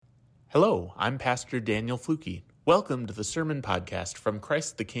Hello, I'm Pastor Daniel Fluke. Welcome to the Sermon Podcast from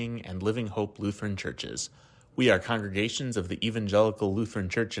Christ the King and Living Hope Lutheran Churches. We are congregations of the Evangelical Lutheran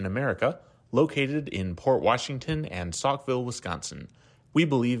Church in America, located in Port Washington and Saukville, Wisconsin. We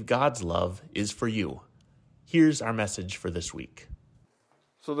believe God's love is for you. Here's our message for this week.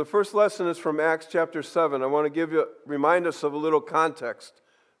 So the first lesson is from Acts chapter 7. I want to remind us of a little context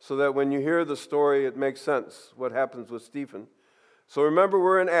so that when you hear the story, it makes sense what happens with Stephen. So remember,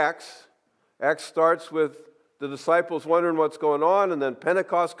 we're in Acts. Acts starts with the disciples wondering what's going on, and then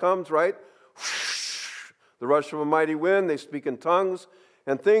Pentecost comes, right? The rush of a mighty wind, they speak in tongues,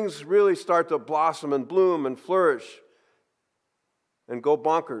 and things really start to blossom and bloom and flourish and go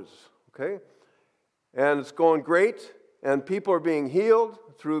bonkers, okay? And it's going great, and people are being healed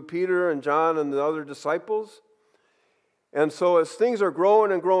through Peter and John and the other disciples. And so as things are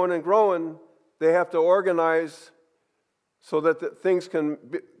growing and growing and growing, they have to organize so that things can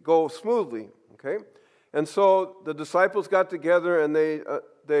go smoothly, okay? And so the disciples got together and they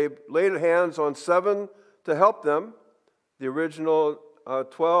laid hands on 7 to help them, the original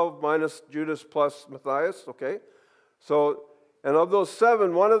 12 minus Judas plus Matthias, okay? So, and of those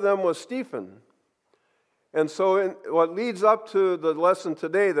 7, one of them was Stephen. And so what leads up to the lesson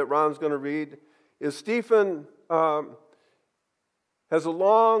today that Ron's going to read is Stephen has a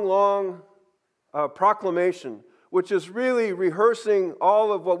long proclamation, which is really rehearsing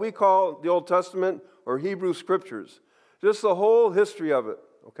all of what we call the Old Testament or Hebrew Scriptures. Just the whole history of it,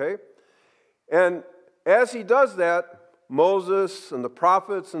 okay? And as he does that, Moses and the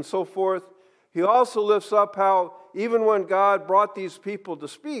prophets and so forth, he also lifts up how even when God brought these people to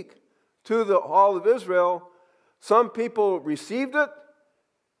speak to all of Israel, some people received it,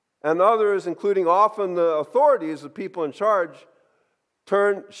 and others, including often the authorities, the people in charge,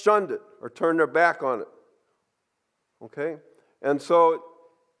 shunned it or turned their back on it. Okay? And so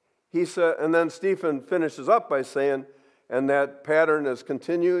he said, and then Stephen finishes up by saying, and that pattern has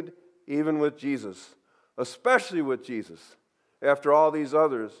continued even with Jesus, especially with Jesus, after all these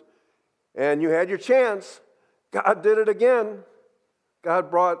others. And you had your chance. God did it again.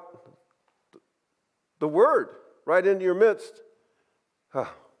 God brought the Word right into your midst.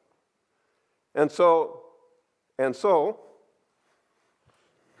 And so,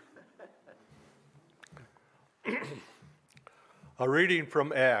 A reading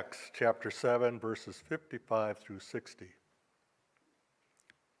from Acts chapter 7, verses 55 through 60.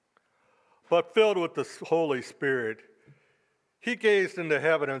 But filled with the Holy Spirit, he gazed into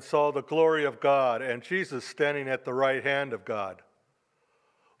heaven and saw the glory of God and Jesus standing at the right hand of God.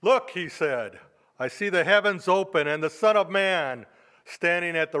 "Look," he said, "I see the heavens open and the Son of Man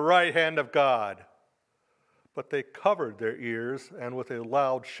standing at the right hand of God." But they covered their ears, and with a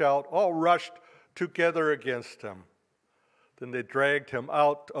loud shout all rushed together against him. Then they dragged him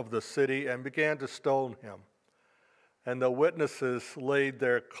out of the city and began to stone him. And the witnesses laid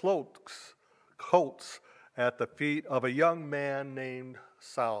their coats at the feet of a young man named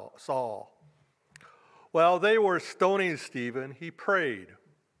Saul. While they were stoning Stephen, he prayed,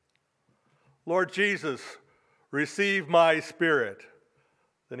 "Lord Jesus, receive my spirit."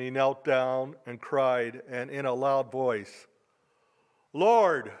 Then he knelt down and cried, and in a loud voice,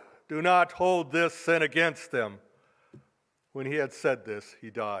 "Lord, do not hold this sin against them." When he had said this, he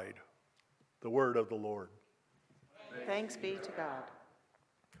died. The word of the Lord. Thanks be to God.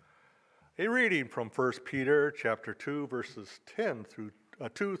 A reading from 1 Peter chapter 2, verses 2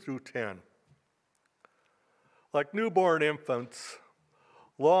 through 10. Like newborn infants,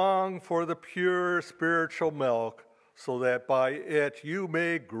 long for the pure spiritual milk, so that by it you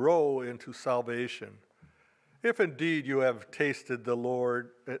may grow into salvation, if indeed you have tasted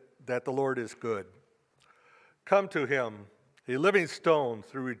that the Lord is good. Come to him, a living stone,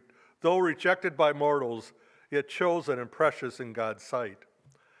 though rejected by mortals, yet chosen and precious in God's sight.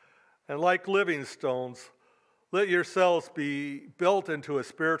 And like living stones, let yourselves be built into a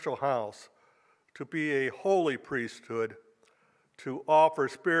spiritual house, to be a holy priesthood, to offer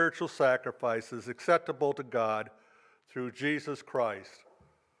spiritual sacrifices acceptable to God through Jesus Christ.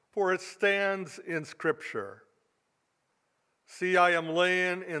 For it stands in Scripture, "See, I am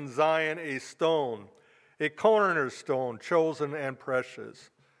laying in Zion a stone, a cornerstone, chosen and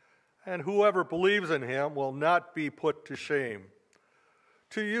precious, and whoever believes in him will not be put to shame.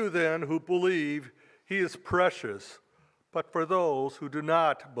 To you then who believe, he is precious, but for those who do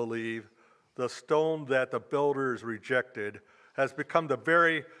not believe, the stone that the builders rejected has become the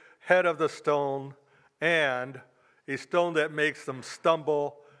very head of the stone, and a stone that makes them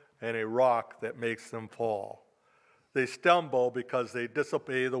stumble, and a rock that makes them fall. They stumble because they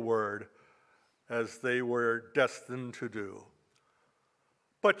disobey the word, as they were destined to do.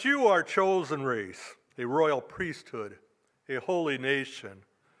 But you are a chosen race, a royal priesthood, a holy nation,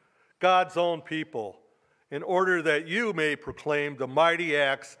 God's own people, in order that you may proclaim the mighty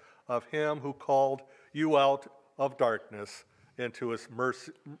acts of him who called you out of darkness into his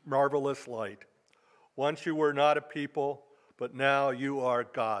marvelous light. Once you were not a people, but now you are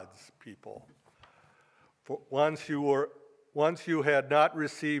God's people. For once you had not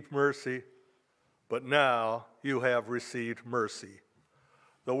received mercy, but now you have received mercy.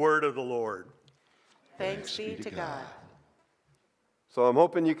 The word of the Lord. Thanks be to God. So I'm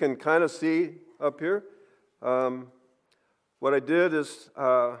hoping you can kind of see up here. What I did is,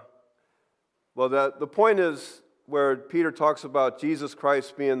 the point is where Peter talks about Jesus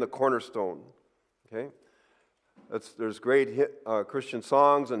Christ being the cornerstone. Okay, there's great Christian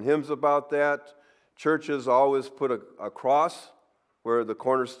songs and hymns about that. Churches always put a cross where the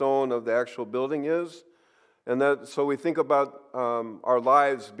cornerstone of the actual building is. And so we think about our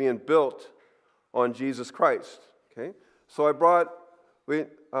lives being built on Jesus Christ. Okay, so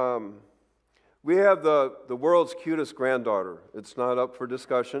we have the world's cutest granddaughter. It's not up for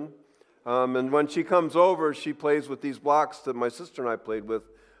discussion. And when she comes over, she plays with these blocks that my sister and I played with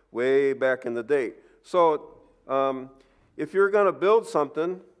way back in the day. So if you're going to build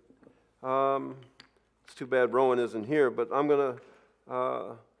something, it's too bad Rowan isn't here, but I'm going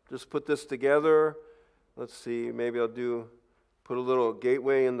to just put this together. Let's see, maybe I'll put a little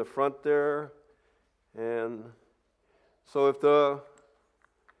gateway in the front there. And so if the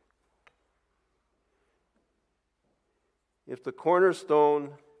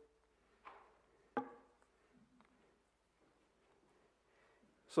cornerstone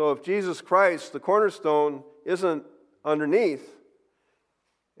if Jesus Christ, the cornerstone, isn't underneath,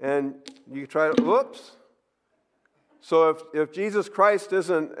 and you try to, whoops. So if Jesus Christ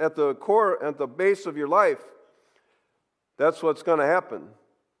isn't at the core, at the base of your life, that's what's going to happen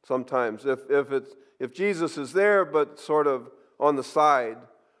sometimes. If Jesus is there but sort of on the side,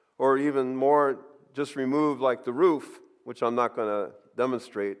 or even more just removed like the roof, which I'm not going to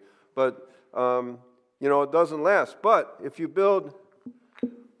demonstrate, but it doesn't last. But if you build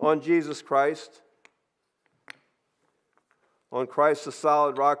on Jesus Christ, on Christ the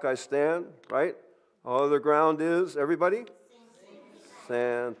solid rock I stand, right? All other ground is, everybody?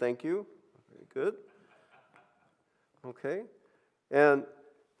 Sand, thank you. Very good. Okay. And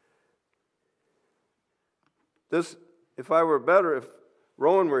this, if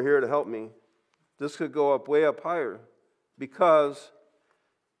Rowan were here to help me, this could go up way up higher because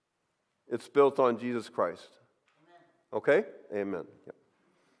it's built on Jesus Christ. Okay? Amen. Yep.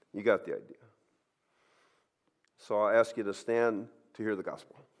 You got the idea. So I'll ask you to stand to hear the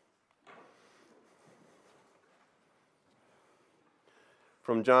gospel.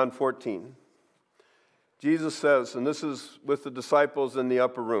 From John 14. Jesus says, and this is with the disciples in the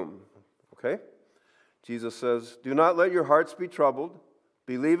upper room, okay? Jesus says, "Do not let your hearts be troubled.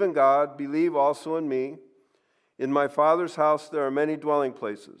 Believe in God, believe also in me. In my Father's house there are many dwelling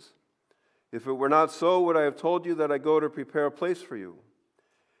places. If it were not so, would I have told you that I go to prepare a place for you?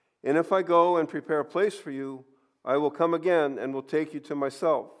 And if I go and prepare a place for you, I will come again and will take you to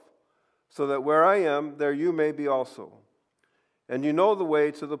myself, so that where I am, there you may be also. And you know the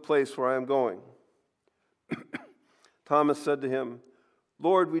way to the place where I am going." Thomas said to him,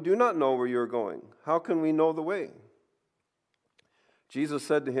 "Lord, we do not know where you are going. How can we know the way?" Jesus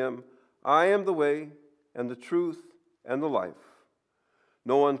said to him, "I am the way and the truth and the life.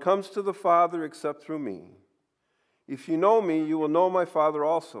 No one comes to the Father except through me. If you know me, you will know my Father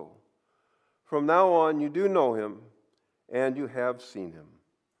also. From now on, you do know him, and you have seen him."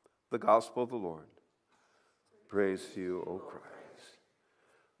 The gospel of the Lord. Praise to you, O Christ.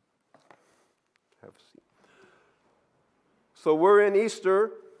 Have a seat. So we're in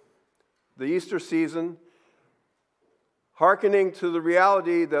Easter, the Easter season, hearkening to the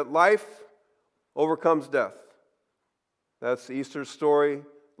reality that life overcomes death. That's Easter's story.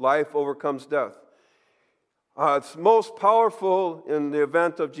 Life overcomes death. It's most powerful in the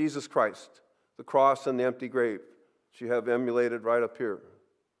event of Jesus Christ, the cross and the empty grave, which you have emulated right up here.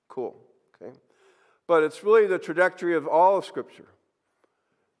 Cool. Okay. But it's really the trajectory of all of Scripture.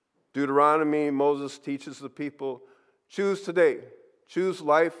 Deuteronomy, Moses teaches the people, choose today. Choose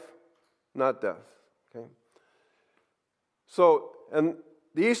life, not death. Okay. So, and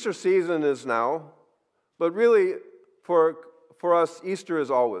the Easter season is now, but really for us, Easter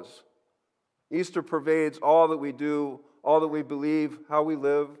is always. Easter pervades all that we do, all that we believe, how we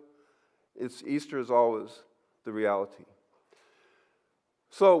live. Easter is always the reality.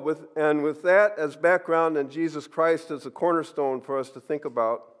 So, with that as background and Jesus Christ as a cornerstone for us to think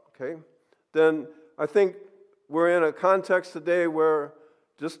about, okay, then I think we're in a context today where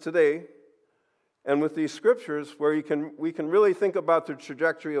just today, and with these scriptures where we can really think about the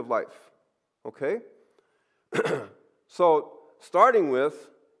trajectory of life. Okay? So, starting with,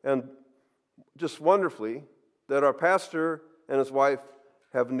 and just wonderfully, that our pastor and his wife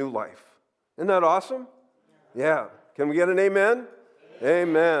have new life. Isn't that awesome? Yeah. Can we get an amen?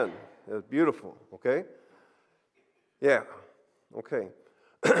 Amen. That's beautiful. Okay? Yeah. Okay.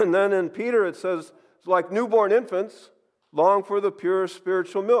 And then in Peter it says, like newborn infants, long for the pure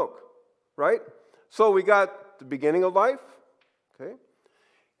spiritual milk. Right? So we got the beginning of life. Okay?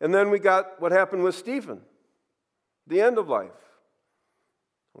 And then we got what happened with Stephen, the end of life.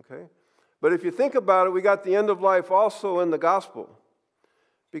 Okay? But if you think about it, we got the end of life also in the gospel.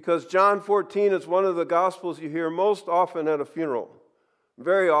 Because John 14 is one of the gospels you hear most often at a funeral.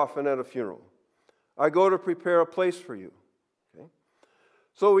 Very often at a funeral. I go to prepare a place for you. Okay?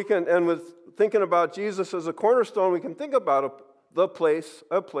 So we can, and with thinking about Jesus as a cornerstone, we can think about a place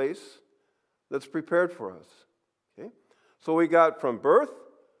that's prepared for us. Okay? So we got from birth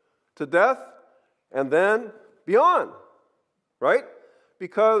to death and then beyond. Right?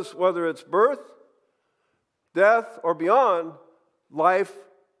 Because whether it's birth, death, or beyond, life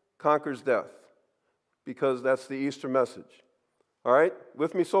conquers death. Because that's the Easter message. All right?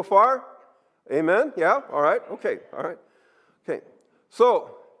 With me so far? Amen? Yeah? All right? Okay. All right. Okay.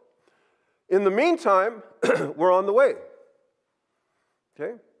 So, in the meantime, we're on the way.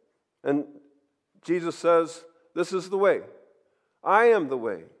 Okay? And Jesus says, this is the way. I am the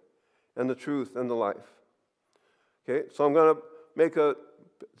way and the truth and the life. Okay? So I'm going to make a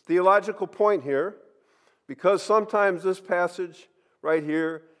theological point here, because sometimes this passage right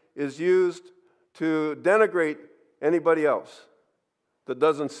here is used to denigrate anybody else that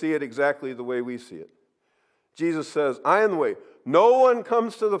doesn't see it exactly the way we see it. Jesus says, I am the way. No one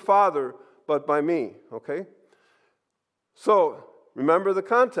comes to the Father but by me. Okay? So, remember the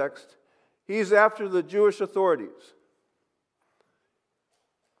context. He's after the Jewish authorities.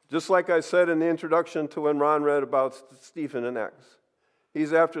 Just like I said in the introduction to when Ron read about Stephen in Acts.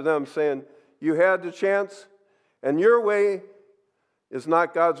 He's after them saying, you had the chance, and your way is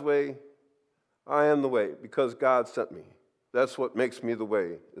not God's way. I am the way, because God sent me. That's what makes me the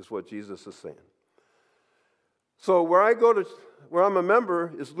way, is what Jesus is saying. So where I'm a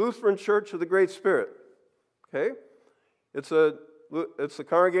member is Lutheran Church of the Great Spirit. Okay? It's a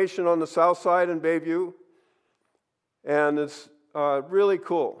congregation on the south side in Bayview, and it's really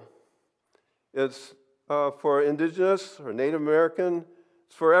cool. It's for Indigenous or Native American.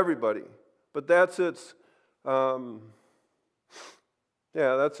 It's for everybody. But that's its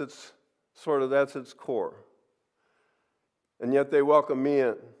core. And yet they welcome me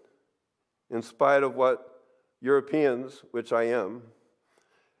in spite of what Europeans, which I am,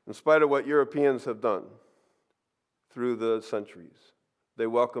 in spite of what Europeans have done through the centuries. They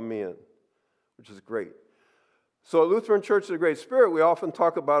welcome me in, which is great. So at Lutheran Church of the Great Spirit, we often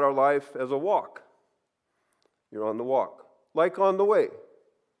talk about our life as a walk. You're on the walk, like on the way.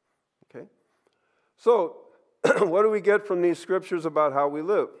 Okay? So, what do we get from these scriptures about how we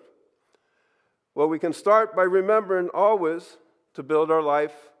live? Well, we can start by remembering always to build our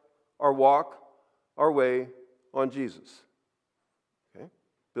life, our walk, our way on Jesus. Okay?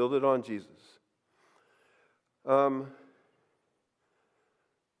 Build it on Jesus.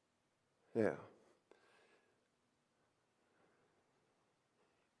 Yeah.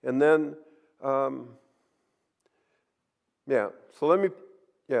 And then,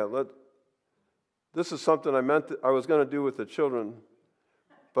 this is something I was going to do with the children,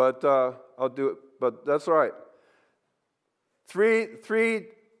 but I'll do it, but that's all right. Three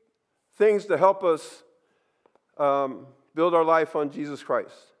things to help us build our life on Jesus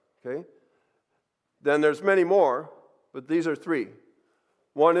Christ, okay? Then there's many more, but these are three.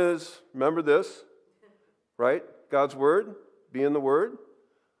 One is, remember this, right? God's Word, be in the Word,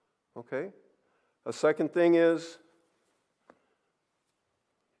 okay? A second thing is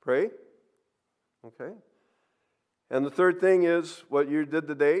pray, okay? And the third thing is what you did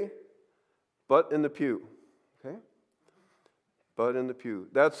today, but in the pew, okay? But in the pew.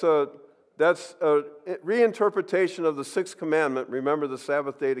 That's a reinterpretation of the sixth commandment, remember the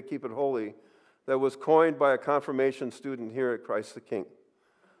Sabbath day to keep it holy, that was coined by a confirmation student here at Christ the King.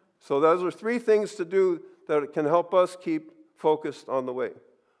 So those are three things to do that can help us keep focused on the way,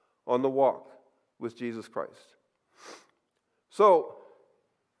 on the walk with Jesus Christ. So,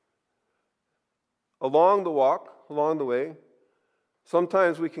 along the walk, along the way,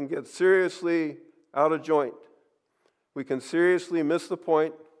 sometimes we can get seriously out of joint. We can seriously miss the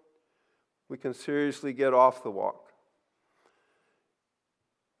point. We can seriously get off the walk.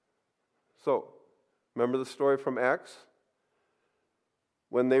 So, remember the story from Acts?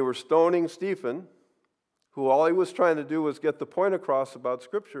 when they were stoning Stephen, who all he was trying to do was get the point across about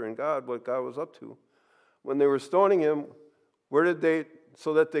Scripture and God, what God was up to. When they were stoning him,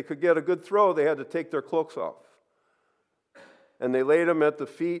 so that they could get a good throw, they had to take their cloaks off. And they laid him at the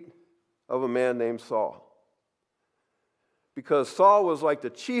feet of a man named Saul. Because Saul was like the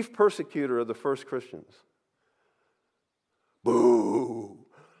chief persecutor of the first Christians. Boo!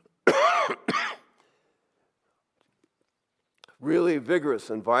 Really vigorous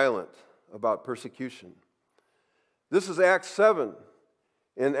and violent about persecution. This is Acts 7.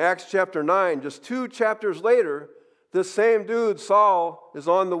 In Acts chapter 9, just 2 chapters later, this same dude, Saul, is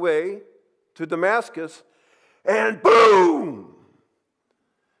on the way to Damascus, and boom!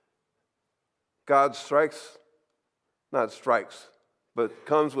 God but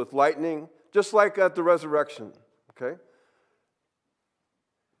comes with lightning, just like at the resurrection, okay?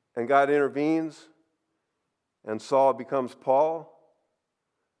 And God intervenes, and Saul becomes Paul.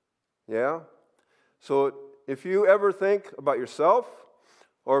 Yeah? So if you ever think about yourself,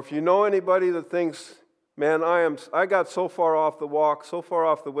 or if you know anybody that thinks, man, I got so far off the walk, so far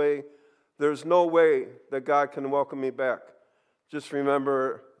off the way, there's no way that God can welcome me back. Just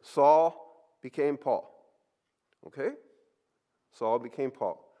remember, Saul became Paul. Okay? Saul became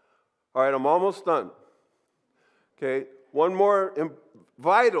Paul. All right, I'm almost done. Okay, one more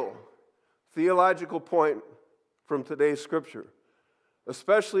vital theological point from today's scripture.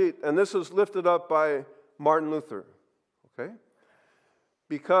 Especially, and this is lifted up by Martin Luther. Okay?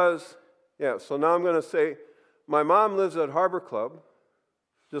 Because, so now I'm going to say, my mom lives at Harbor Club,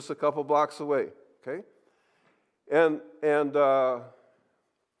 just a couple blocks away, okay? And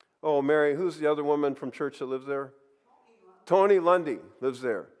Mary, who's the other woman from church that lives there? Tony Lundy lives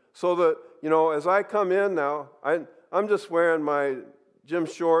there. So that, as I come in now, I'm just wearing my gym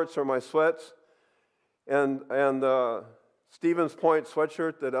shorts or my sweats and Stevens Point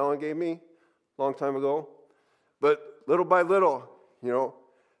sweatshirt that Ellen gave me a long time ago. But little by little,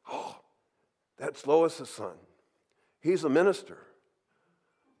 that's Lois's son. He's a minister.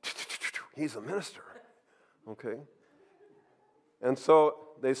 He's a minister. Okay? And so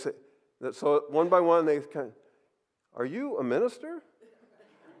they say, so one by one they kind of, are you a minister?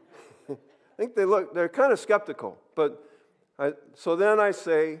 I think they're kind of skeptical. But so then I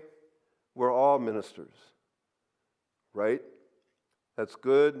say, we're all ministers. Right? That's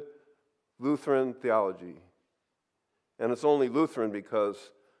good Lutheran theology. And it's only Lutheran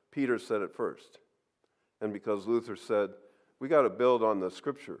because Peter said it first. And because Luther said, we got to build on the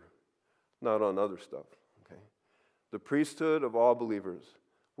Scripture, not on other stuff. Okay? The priesthood of all believers.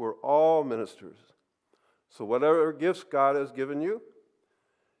 We're all ministers. So whatever gifts God has given you,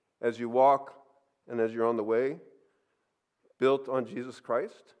 as you walk and as you're on the way, built on Jesus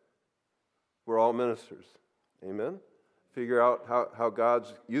Christ, we're all ministers. Amen? Figure out how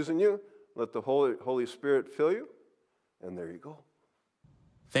God's using you. Let the Holy Spirit fill you. And there you go.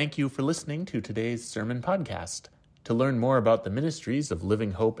 Thank you for listening to today's sermon podcast. To learn more about the ministries of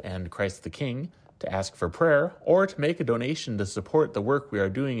Living Hope and Christ the King, to ask for prayer, or to make a donation to support the work we are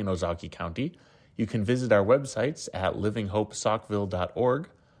doing in Ozaukee County, you can visit our websites at livinghopesaukville.org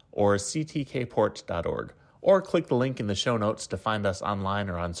or ctkport.org, or click the link in the show notes to find us online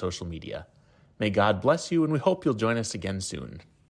or on social media. May God bless you, and we hope you'll join us again soon.